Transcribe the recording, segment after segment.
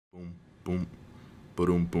Boom.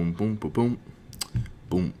 Boom, boom, boom, boom, boom.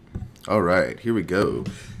 Boom. All right, here we go.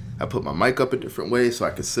 I put my mic up a different way so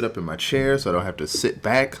I can sit up in my chair so I don't have to sit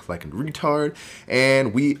back like a retard.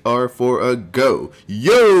 And we are for a go.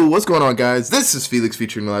 Yo, what's going on, guys? This is Felix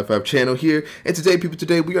featuring the Phive channel here. And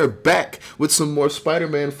today we are back with some more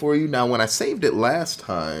Spider-Man for you. Now, when I saved it last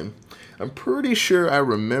time, I'm pretty sure I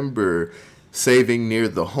remember saving near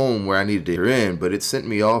the home where I needed to get in, but it sent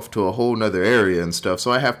me off to a whole nother area and stuff,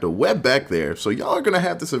 so I have to web back there. So y'all are gonna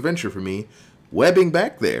have this adventure for me, webbing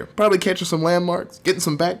back there, probably catching some landmarks, getting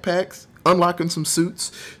some backpacks, unlocking some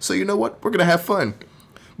suits. So you know what, we're gonna have fun.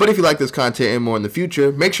 But if you like this content and more in the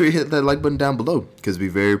future, make sure you hit that like button down below, because it'd be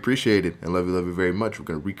very appreciated, and love you very much. We're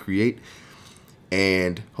gonna recreate,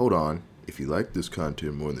 and hold on, if you like this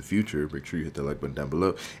content more in the future, make sure you hit that like button down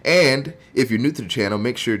below. And if you're new to the channel,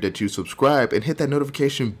 make sure that you subscribe and hit that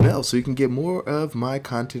notification bell so you can get more of my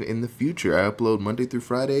content in the future. I upload Monday through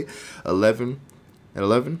Friday, 11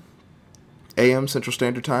 a.m. Central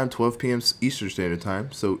Standard Time, 12 p.m. Eastern Standard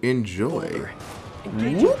Time. So enjoy.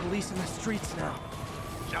 Engaging police in the streets now.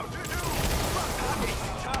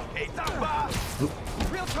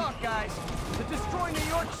 Real talk, guys. The Destroy New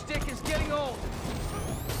York stick is getting old.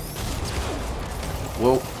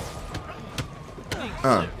 Whoa.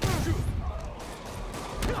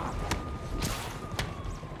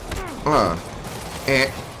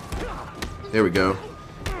 And there we go.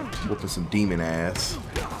 Whooping some demon ass.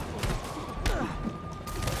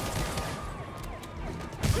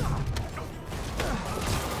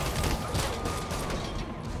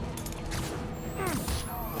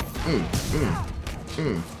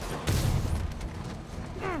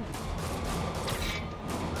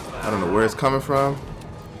 I don't know where it's coming from,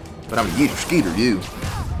 but I'm a yeeter skeeter, you.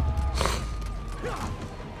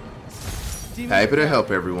 Happy to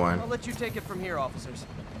help everyone. I'll let you take it from here, officers.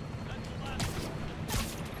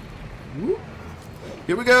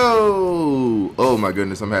 Here we go. Oh my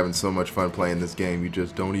goodness, I'm having so much fun playing this game. You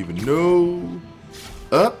just don't even know.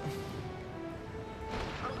 Up.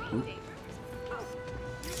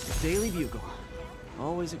 Daily Bugle.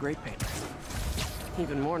 Always a great paper.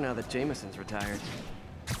 Even more now that Jameson's retired.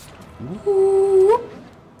 Woo.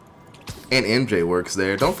 And MJ works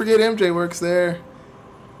there. Don't forget MJ works there.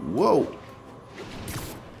 Whoa.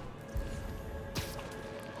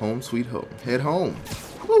 Home sweet home. Head home.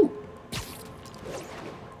 Woo.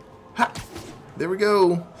 Ha. There we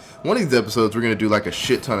go. One of these episodes we're going to do like a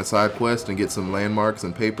shit ton of side quests and get some landmarks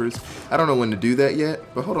and papers. I don't know when to do that yet,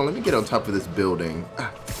 but hold on. Let me get on top of this building.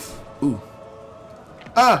 Ooh.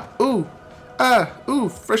 Ooh. Ooh.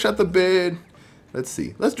 Fresh out the bed. Let's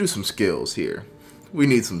see. Let's do some skills here. We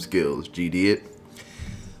need some skills, GD.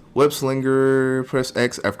 Web slinger, press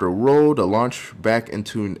X after a roll to launch back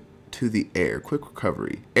into the air. Quick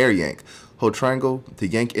recovery. Air yank. Hold triangle to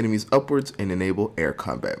yank enemies upwards and enable air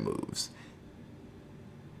combat moves.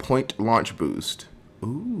 Point launch boost.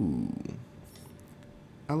 Ooh.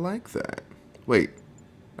 I like that. Wait.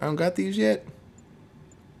 I don't got these yet?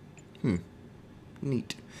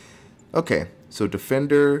 Neat. Okay. So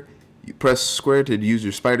defender. You press square to use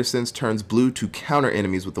your spider sense, turns blue to counter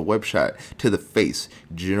enemies with a web shot to the face,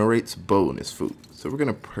 generates bonus food. So we're going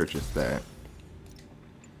to purchase that.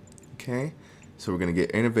 Okay, so we're going to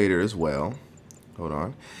get innovator as well. Hold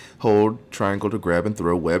on. Hold triangle to grab and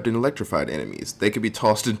throw webbed and electrified enemies. They can be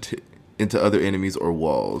tossed into other enemies or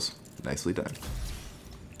walls. Nicely done.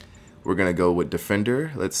 We're going to go with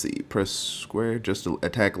defender. Let's see. Press square just to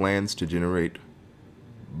attack lands to generate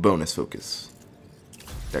bonus focus.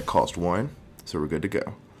 That cost 1, so we're good to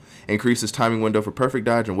go. Increases timing window for perfect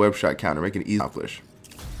dodge and web shot counter, making it easy to accomplish.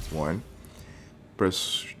 1.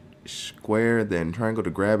 Press square, then triangle to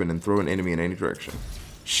grab and then throw an enemy in any direction.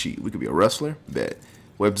 Shit, we could be a wrestler. Bet.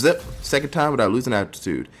 Web zip, second time without losing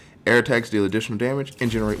altitude. Air attacks deal additional damage and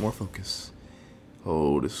generate more focus.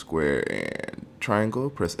 Hold square and triangle.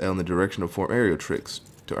 Press L in the direction to perform aerial tricks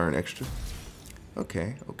to earn extra.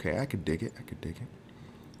 Okay, I could dig it.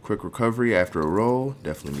 Quick recovery after a roll.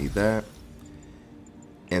 Definitely need that.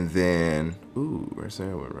 And then, ooh,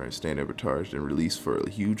 right, stand up charged and release for a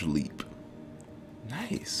huge leap.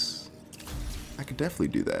 Nice. I could definitely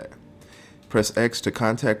do that. Press X to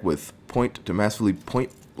contact with point to massively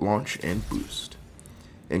point, launch, and boost.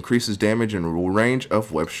 Increases damage and range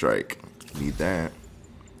of web strike. Need that.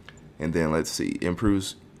 And then let's see.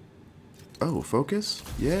 Improves. Oh, focus?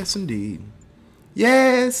 Yes, indeed.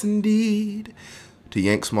 Yes, indeed. To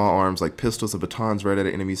yank small arms like pistols and batons right out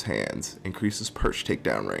of enemies' hands. Increases perch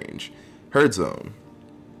takedown range. Herd zone.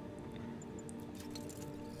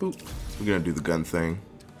 Boop. We're gonna do the gun thing.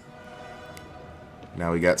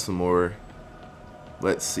 Now we got some more.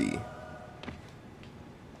 Let's see.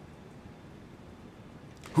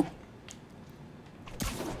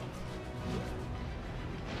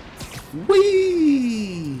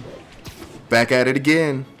 Whee! Back at it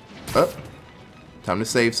again. Up. Time to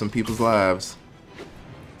save some people's lives.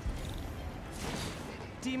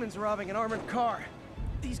 Demons robbing an armored car.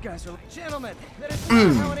 These guys are... Gentlemen, that is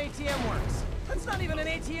not how an ATM works. That's not even an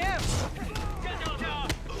ATM.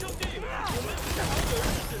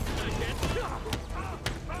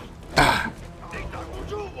 Ah.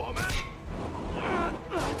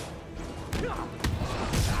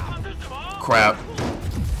 Crap.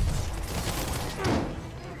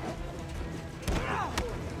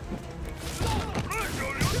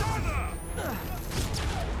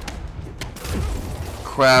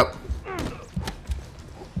 Crap.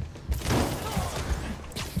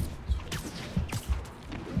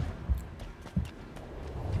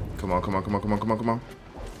 Come on, come on, come on, come on, come on, come on.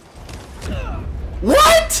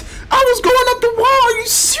 What? I was going up the wall. Are you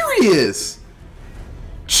serious?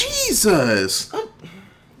 Jesus.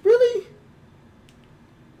 Really?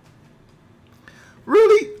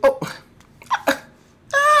 Really? Oh.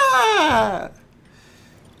 Ah.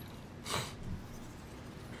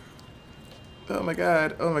 Oh my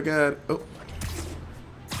god. Oh my god. Oh.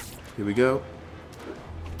 Here we go.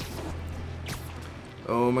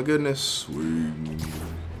 Oh my goodness. Swing.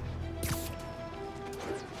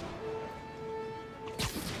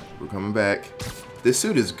 We're coming back. This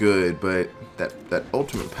suit is good, but that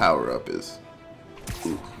ultimate power up is...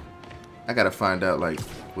 Ooh. I gotta find out, like,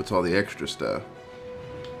 what's all the extra stuff.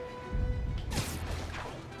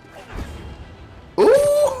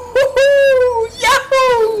 Ooh!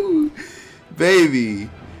 Yahoo! Baby.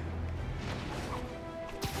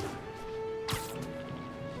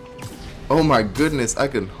 Oh my goodness, I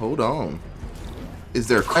can... Hold on. Is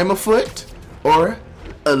there a crime afoot? Or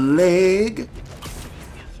a leg?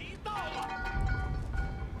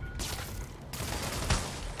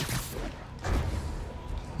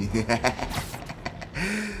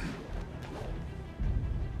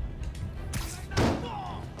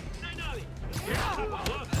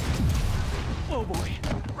 Oh boy,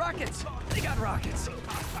 rockets! They got rockets!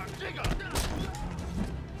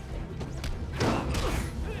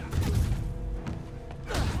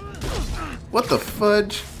 What the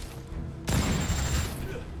fudge?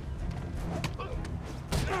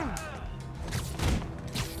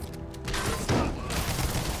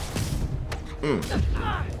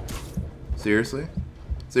 Seriously?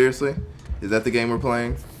 Seriously? Is that the game we're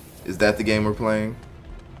playing? Is that the game we're playing?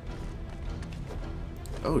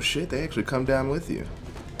 Oh shit, they actually come down with you.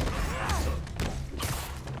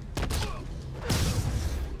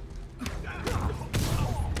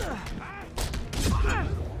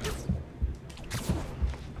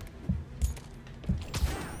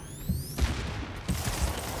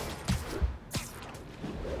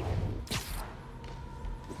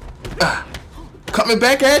 Coming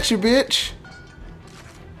back at you, bitch.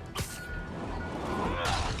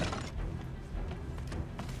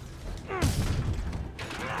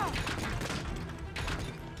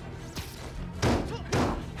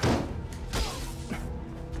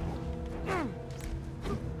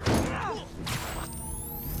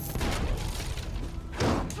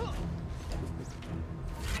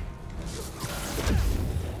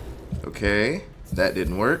 Okay, that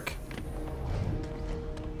didn't work.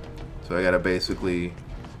 So I gotta basically...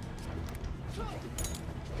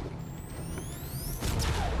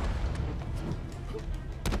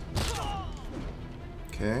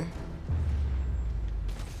 Okay.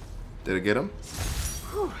 Did I get him?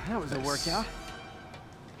 Whew, that was a workout.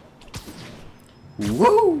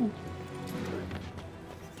 Whoa!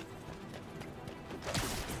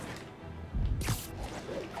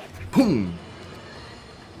 Boom!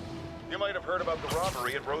 You might have heard about the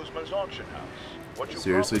robbery at Roseman's auction house. What you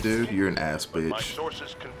Seriously, dude? You're an ass but my bitch.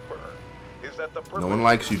 sources confirm is that the No one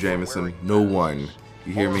likes you, Jameson. No one.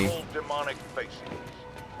 You hear me? horrible demonic faces.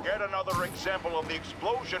 Yet another example of the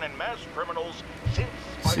explosion in mass criminals since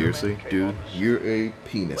Spider-Man Seriously, came dude? on the scene. You're a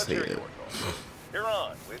penis Let's hear head. yours, Owen. You're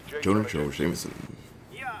on with J. Jonah Jonah Joe Jameson.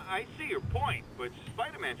 Yeah, I see your point, but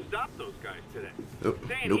Spider-Man stopped those guys today. Oh,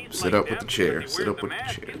 Saying nope. he's Sit like up with them the chair. because he Sit wears up with the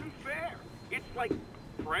mask chair. Isn't fair. It's like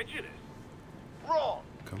prejudice. Wrong.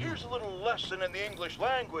 Come Here's a little lesson in the English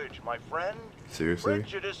language, my friend. Seriously?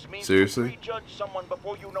 Prejudice means Seriously? to prejudge someone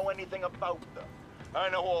before you know anything about them. I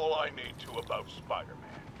know all I need to about Spider-Man.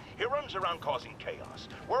 He runs around causing chaos,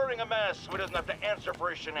 wearing a mask so he doesn't have to answer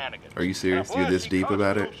for his shenanigans. Are you serious? And You're plus, this he deep causes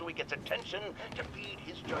about trouble it? So he gets attention to feed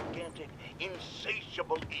his gigantic,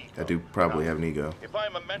 insatiable ego. I do probably Now, have an ego. if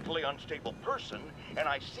I'm a mentally unstable person and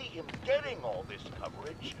I see him getting all this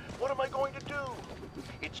coverage, what am I going to do?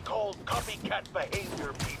 It's called copycat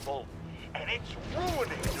behavior, people, and it's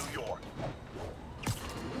ruining New York.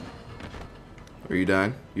 Are you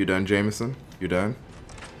done? You done, Jameson? You done?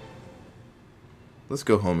 Let's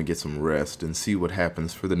go home and get some rest and see what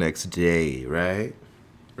happens for the next day, right?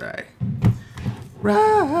 Right.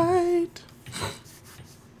 Right.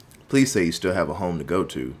 Please say you still have a home to go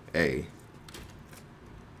to. Hey.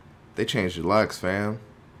 They changed your locks, fam.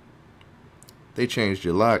 They changed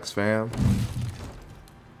your locks, fam.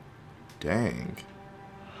 Dang.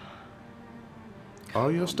 All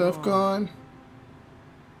your stuff gone?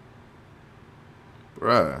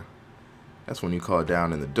 Bruh. That's when you call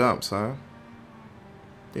down in the dumps, huh?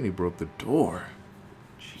 Then he broke the door.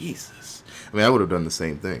 Jesus. I mean, I would have done the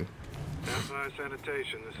same thing. Empire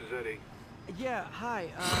Sanitation, this is Eddie. Yeah, hi.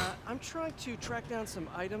 I'm trying to track down some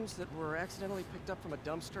items that were accidentally picked up from a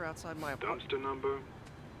dumpster outside my apartment. Dumpster number?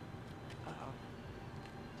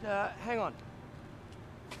 Hang on.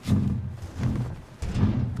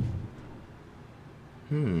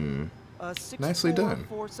 Nicely done.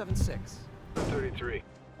 476. 33.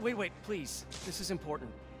 Wait, please. This is important.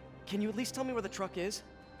 Can you at least tell me where the truck is?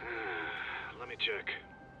 Let me check.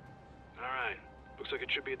 Alright. Looks like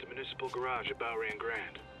it should be at the municipal garage at Bowery and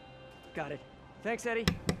Grand. Got it. Thanks, Eddie.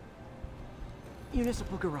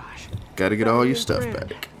 Municipal garage. Gotta get all your Bowery and stuff Grand.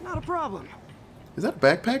 back. Not a problem. Is that a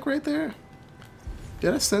backpack right there?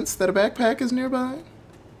 Did I sense that a backpack is nearby?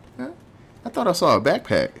 Huh? I thought I saw a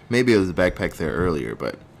backpack. Maybe it was a backpack there earlier,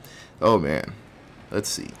 but... Oh, man. Let's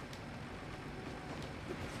see.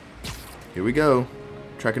 Here we go.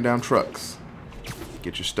 Tracking down trucks.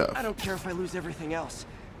 Get your stuff. I don't care if I lose everything else,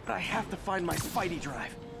 but I have to find my Spidey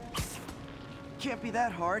drive. Can't be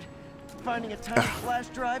that hard. Finding a tiny flash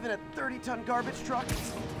drive in a 30-ton garbage truck.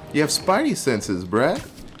 You have Spidey senses, bruh.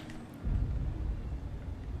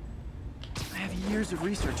 I have years of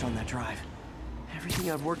research on that drive.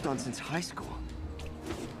 Everything I've worked on since high school.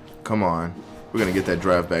 Come on. We're gonna get that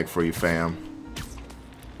drive back for you, fam.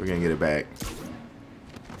 We're gonna get it back.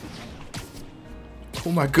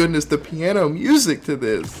 Oh my goodness, the piano music to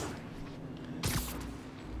this.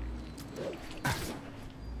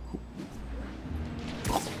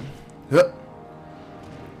 Here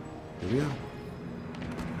we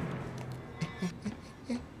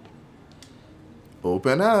go.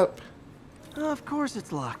 Open up. Of course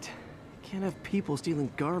it's locked. Can't have people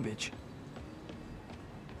stealing garbage.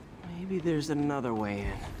 Maybe there's another way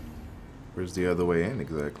in. Where's the other way in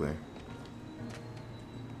exactly?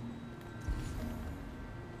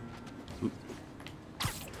 Oop.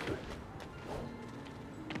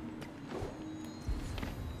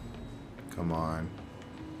 Come on.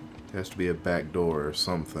 There has to be a back door or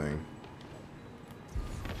something.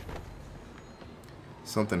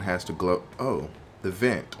 Something has to glow. Oh, the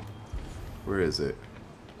vent. Where is it?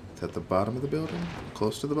 It's at the bottom of the building?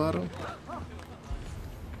 Close to the bottom?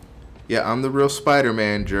 Yeah, I'm the real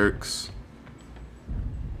Spider-Man, jerks.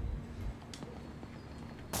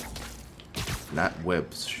 Not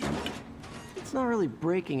webs shoot. It's not really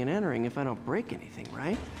breaking and entering if I don't break anything,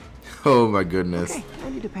 right? Oh my goodness. Okay, no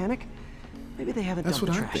need to panic. Maybe they haven't That's dumped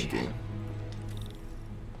what the I'm trash thinking. yet.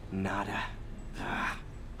 Nada.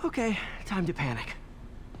 Okay, time to panic.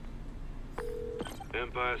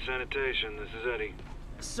 Empire Sanitation, this is Eddie.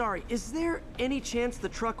 Sorry, is there any chance the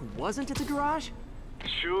truck wasn't at the garage?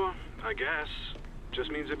 Sure, I guess. Just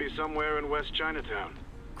means it'd be somewhere in West Chinatown.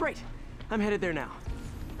 Great. I'm headed there now.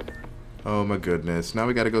 Oh my goodness. Now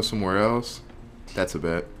we gotta go somewhere else? That's a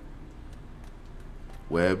bet.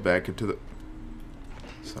 Web back into the...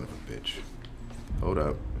 Son of a bitch. Hold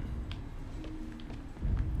up.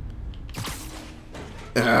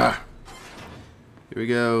 Ah! Here we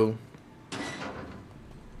go.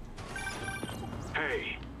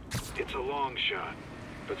 Hey, it's a long shot,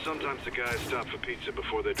 but sometimes the guys stop for pizza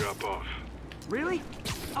before they drop off. Really?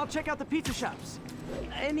 I'll check out the pizza shops.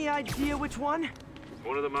 Any idea which one?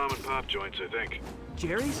 One of the mom and pop joints, I think.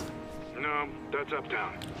 Jerry's? No, that's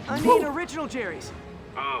uptown. I mean original Jerry's.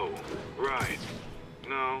 Oh, right.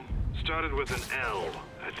 No, started with an L,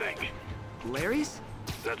 I think. Larry's?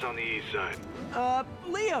 That's on the east side.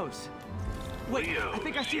 Leo's. Wait, I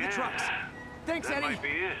think I see the Leo's, trucks. yeah. Thanks, That Eddie. might be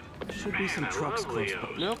it. Should be Man, some I trucks love close, Leo's.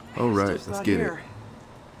 but nope. All right, Stuff's let's not get here.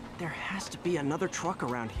 it. There has to be another truck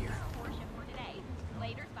around here. Portion for today.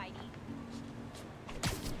 Later,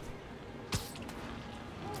 Spidey.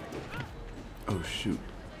 Oh shoot.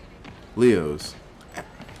 Leo's.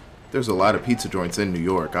 There's a lot of pizza joints in New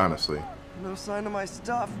York, honestly. No sign of my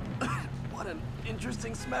stuff. What an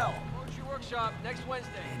interesting smell. Poetry workshop next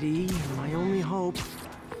Wednesday. Eddie, my only hope.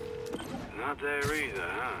 Not there either,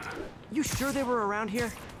 huh? You sure they were around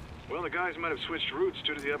here? Well, the guys might have switched routes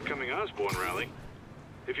due to the upcoming Osborne rally.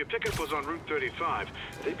 If your pickup was on Route 35,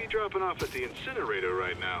 they'd be dropping off at the incinerator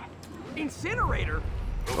right now. Incinerator?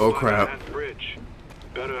 Oh crap. That bridge.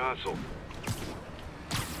 Better hustle.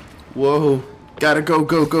 Whoa. Gotta go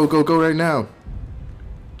right now.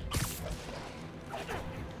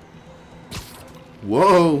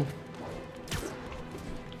 Whoa.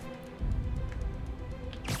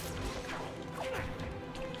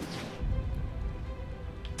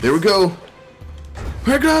 There we go.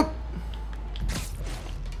 Pick up.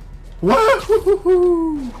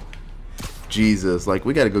 Whoa. Jesus, like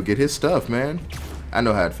we gotta go get his stuff, man. I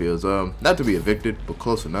know how it feels. Not to be evicted, but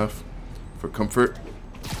close enough for comfort.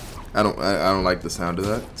 I don't like the sound of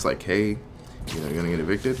that. It's like, hey, you know, you're gonna get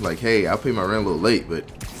evicted. Like, hey, I'll pay my rent a little late, but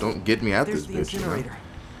don't get me out There's this the bitch. You know? incinerator.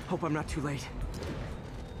 Hope I'm not too late.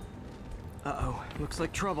 Uh-oh, looks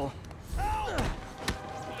like trouble.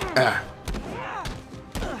 Ah.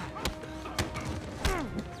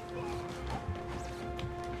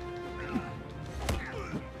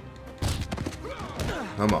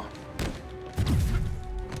 Come on.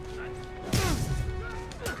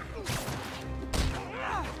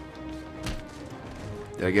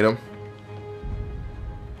 Did I get him?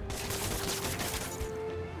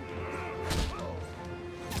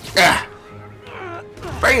 Ah!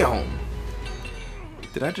 Bam!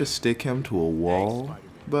 Did I just stick him to a wall,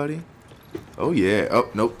 buddy? Oh yeah. Oh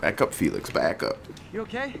nope. Back up, Felix. Back up. You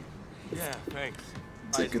okay? Yeah, thanks.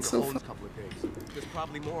 It's so fun. Couple of days. There's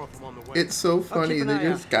probably more of them on the way. It's so funny. keep an They eye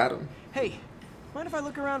just out. got him. Hey, mind if I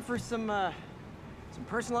look around for some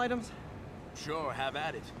personal items? Sure, have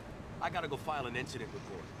at it. I gotta go file an incident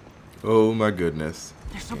report. Oh my goodness.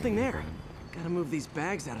 There's something there. Gotta move these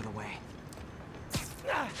bags out of the way.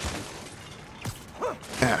 Ah.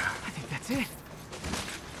 I think that's it.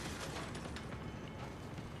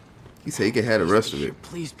 He said he could have the rest of it.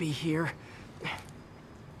 Please be here.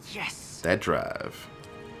 Yes. That drive.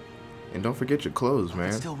 And don't forget your clothes, It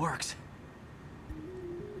man. still works.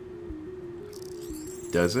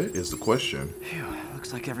 Does it? Is the question. Phew,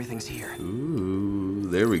 looks like everything's here. Ooh,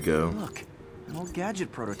 there we go. Look, an old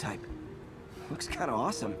gadget prototype. Looks kind of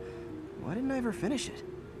awesome. Why didn't I ever finish it?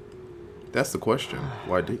 That's the question.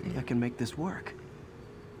 Why didn't Maybe I you? can make this work.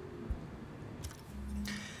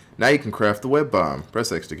 Now you can craft the web bomb.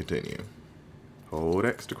 Press X to continue. Hold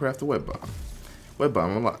X to craft the web bomb. Web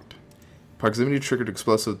bomb unlocked. Proximity triggered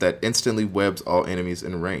explosive that instantly webs all enemies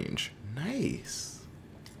in range. Nice.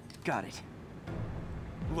 Got it.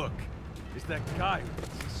 Look, it's that guy,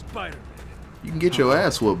 Spider-Man. You can get your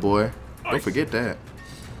ass whooped, boy. Don't forget that.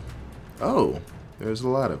 Oh, there's a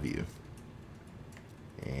lot of you.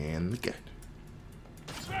 And the gut.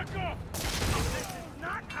 Back up! This is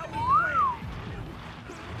not how we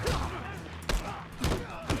play.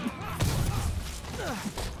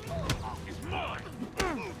 It's mine!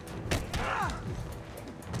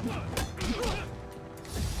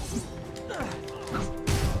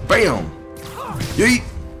 Bam! Yeet!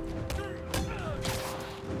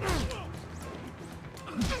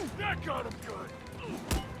 That got him good!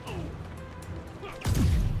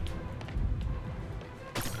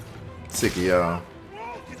 Sick of y'all.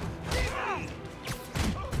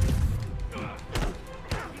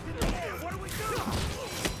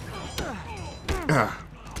 Ah.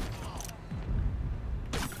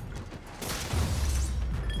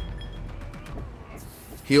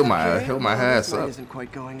 Heal my ass This night up. isn't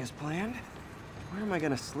quite going as planned. Where am I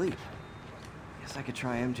gonna sleep? Guess I could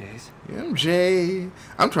try MJ's. MJ,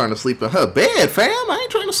 I'm trying to sleep in her bed, fam. I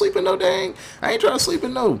ain't trying to sleep in no dang. I ain't trying to sleep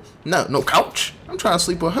in no couch. I'm trying to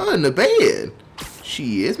sleep with her in the bed.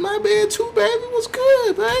 She is my bed too, baby. What's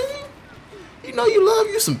good, baby? You know you love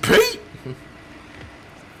you some Pete.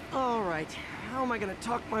 All right, how am I gonna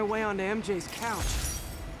talk my way onto MJ's couch?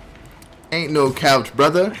 Ain't no couch,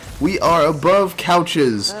 brother. We are above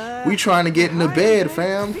couches. We trying to get in the Hi, bed, MJ,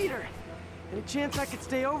 fam. it's Peter. Any chance I could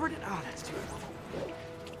stay over? Oh, that's too much.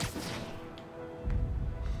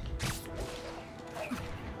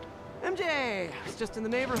 MJ, I was just in the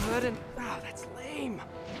neighborhood and that's lame.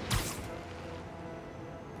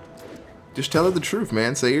 Just tell her the truth,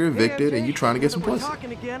 man. Say you're evicted Hey, and MJ, you trying to get now some that we're pussy.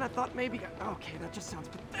 talking again. I thought maybe. Okay, that just sounds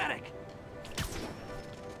pathetic.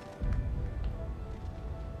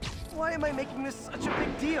 Why am I making this such a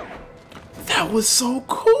big deal? That was so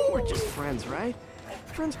cool. We're just friends, right?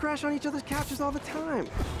 Friends crash on each other's couches all the time.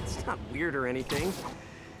 It's not weird or anything.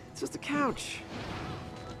 It's just a couch.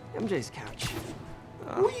 MJ's couch.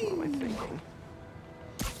 Oh, what am I thinking?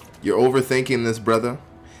 You're overthinking this, brother.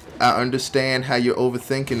 I understand how you're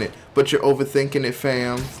overthinking it, but you're overthinking it,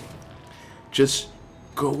 fam. Just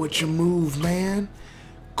go with your move, man.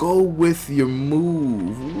 Go with your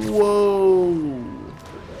move. Whoa.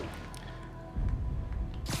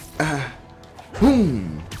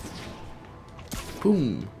 Boom.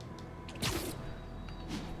 Boom.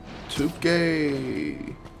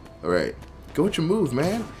 2K. Alright. Go with your move,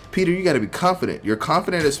 man. Peter, you gotta be confident. You're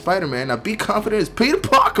confident as Spider-Man. Now be confident as Peter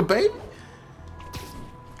Parker, baby.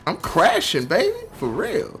 I'm crashing, baby. For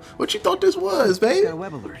real. What you thought this was, baby? Got a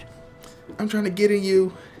web alert. I'm trying to get in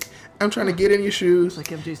you. I'm trying to get in your shoes. Like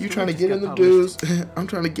MJ's you trying to story get in just the got dudes. I'm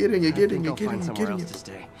trying to get in you, get in you, I'll get in find you, somewhere get in else you. to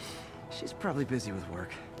stay. She's probably busy with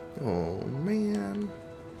work. Oh, man.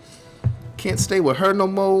 Can't stay with her no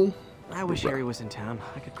more. I wish Harry was in town.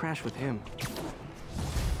 I could crash with him.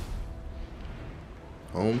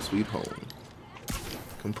 Home sweet home.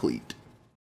 Complete.